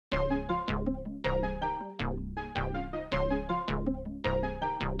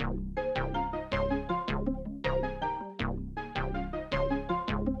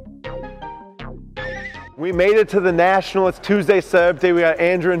We made it to the National. It's Tuesday, Slab Day. We got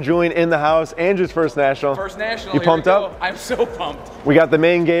Andrew and Julian in the house. Andrew's first National. First National. You pumped up? I'm so pumped. We got the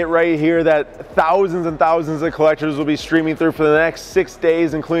main gate right here that thousands and thousands of collectors will be streaming through for the next 6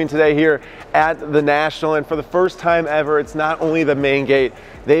 days, including today here at the National. And for the first time ever, it's not only the main gate,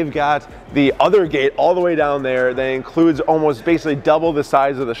 they've got the other gate all the way down there that includes almost basically double the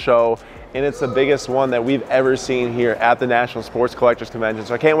size of the show. And it's the biggest one that we've ever seen here at the National Sports Collectors Convention.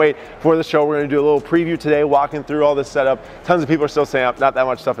 So I can't wait for the show. We're gonna do a little preview today, walking through all this setup. Tons of people are still staying up, not that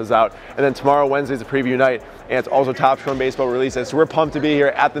much stuff is out. And then tomorrow, Wednesday's a preview night, and it's also Topps Chrome Baseball releases. So we're pumped to be here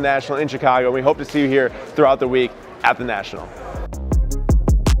at the National in Chicago. We hope to see you here throughout the week at the National.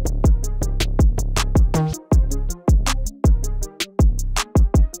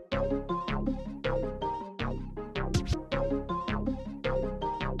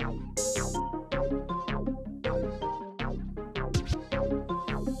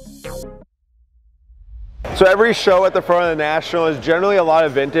 So every show at the front of the National is generally a lot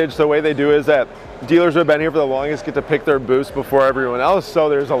of vintage. So the way they do is that dealers who have been here for the longest get to pick their booths before everyone else. So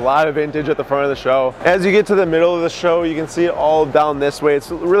there's a lot of vintage at the front of the show. As you get to the middle of the show, you can see it all down this way. It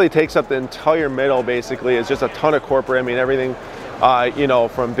really takes up the entire middle, basically. It's just a ton of corporate. I mean, everything, you know,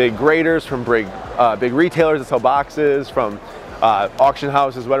 from big graders, from big retailers that sell boxes, from auction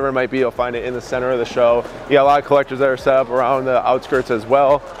houses, whatever it might be, you'll find it in the center of the show. You got a lot of collectors that are set up around the outskirts as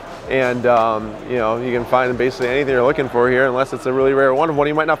well. And you know, you can find basically anything you're looking for here, unless it's a really rare one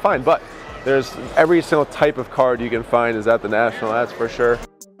you might not find. But there's every single type of card you can find is at the National, that's for sure.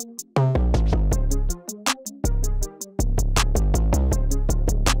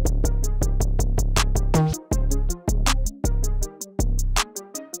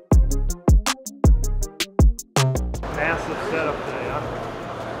 Massive setup today,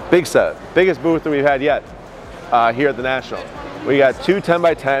 huh? Big set, biggest booth that we've had yet here at the National. We got two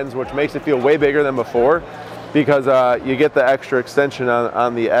 10x10s, which makes it feel way bigger than before because you get the extra extension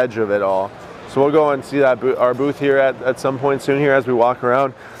on the edge of it all. So we'll go and see that our booth here at some point soon here as we walk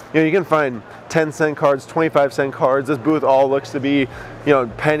around. You know, you can find 10-cent cards, 25-cent cards. This booth all looks to be, you know,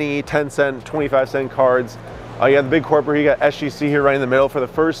 penny, 10-cent, 25-cent cards. You got the big corporate, you got SGC here right in the middle. For the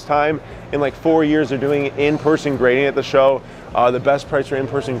first time in like 4 years, they're doing in-person grading at the show. The best price for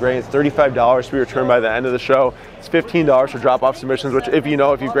in-person grading is $35 to be returned by the end of the show. It's $15 for drop-off submissions, which if you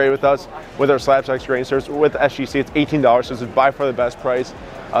grade with us with our SlabStox grading service with SGC, it's $18, so it's by far the best price.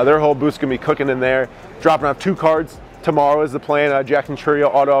 Their whole booth's gonna be cooking in there. Dropping off 2 cards tomorrow is the plan. Jack and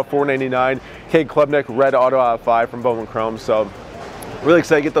Churio auto out $4.99, Kate Klubnik red auto out 5 from Bowman Chrome. So really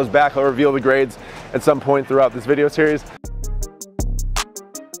excited to get those back. I'll reveal the grades at some point throughout this video series.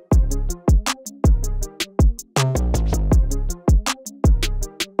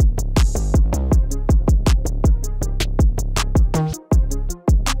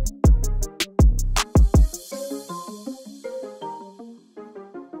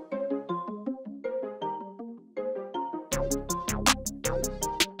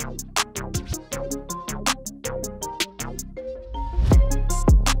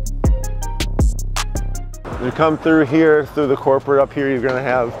 You come through here, through the corporate up here, you're gonna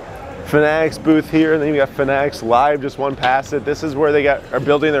have Fanatics booth here, and then you got Fanatics Live just one past it. This is where they are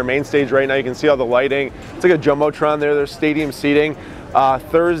building their main stage right now. You can see all the lighting. It's like a Jumbotron there, there's stadium seating.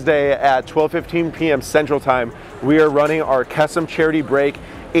 Thursday at 12:15 p.m. Central Time, we are running our Kesem Charity Break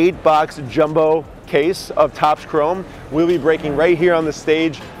 8-box jumbo case of Topps Chrome. We'll be breaking right here on the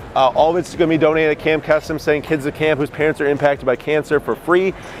stage. All of it's gonna be donated to Camp Kesem, sending kids to camp whose parents are impacted by cancer for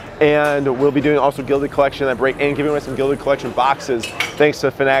free. And we'll be doing also Gilded Collection that break and giving away some Gilded Collection boxes thanks to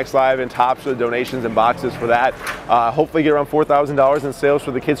Fanatics Live and Topps for the donations and boxes for that. Hopefully get around $4,000 in sales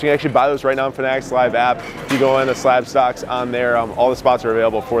for the kids. You can actually buy those right now on Fanatics Live app. If you go into SlabStox on there, all the spots are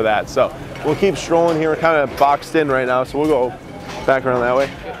available for that. So we'll keep strolling here. We're kind of boxed in right now, so we'll go back around that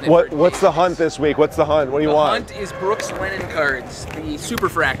way. What's the hunt this week? What's the hunt? What do you want? The hunt is Brooks Lennon cards, the Super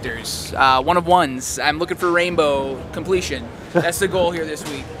Fractors, 1-of-1s. I'm looking for rainbow completion. That's the goal here this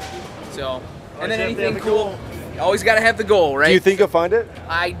week. So, and then anything cool. You always got to have the goal, right? Do you think you'll find it?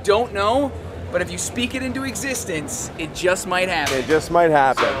 I don't know, but if you speak it into existence, it just might happen. It just might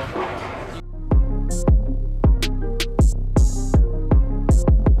happen.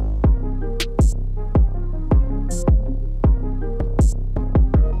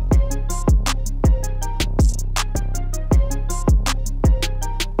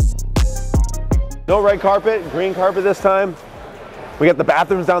 No red carpet, green carpet this time. We got the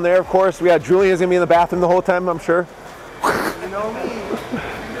bathrooms down there, of course. We got Julian's gonna be in the bathroom the whole time, I'm sure. You know me.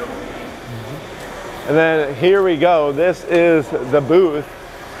 And then here we go. This is the booth,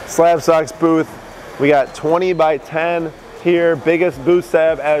 SlabStox booth. We got 20 by 10 here, biggest booth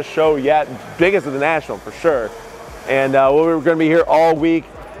setup at a show yet, biggest of the National for sure. And we're going to be here all week,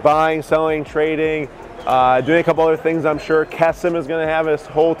 buying, selling, trading, doing a couple other things. I'm sure Kesem is going to have this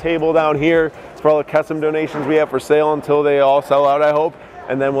whole table down here. It's for all the Kesem donations we have for sale until they all sell out, I hope.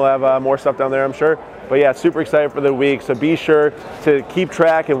 And then we'll have more stuff down there, I'm sure. But yeah, super excited for the week. So be sure to keep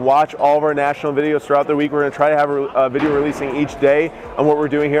track and watch all of our national videos throughout the week. We're going to try to have a video releasing each day on what we're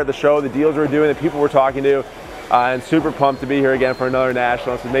doing here at the show, the deals we're doing, the people we're talking to. And super pumped to be here again for another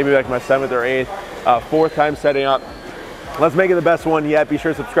national. This is maybe like my 7th or 8th, 4th time setting up. Let's make it the best one yet. Be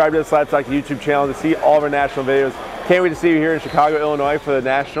sure to subscribe to the SlabStox YouTube channel to see all of our national videos. Can't wait to see you here in Chicago, Illinois for the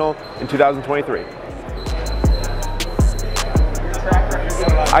national in 2023.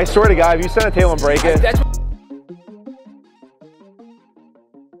 I swear to God, if you set a table and break it.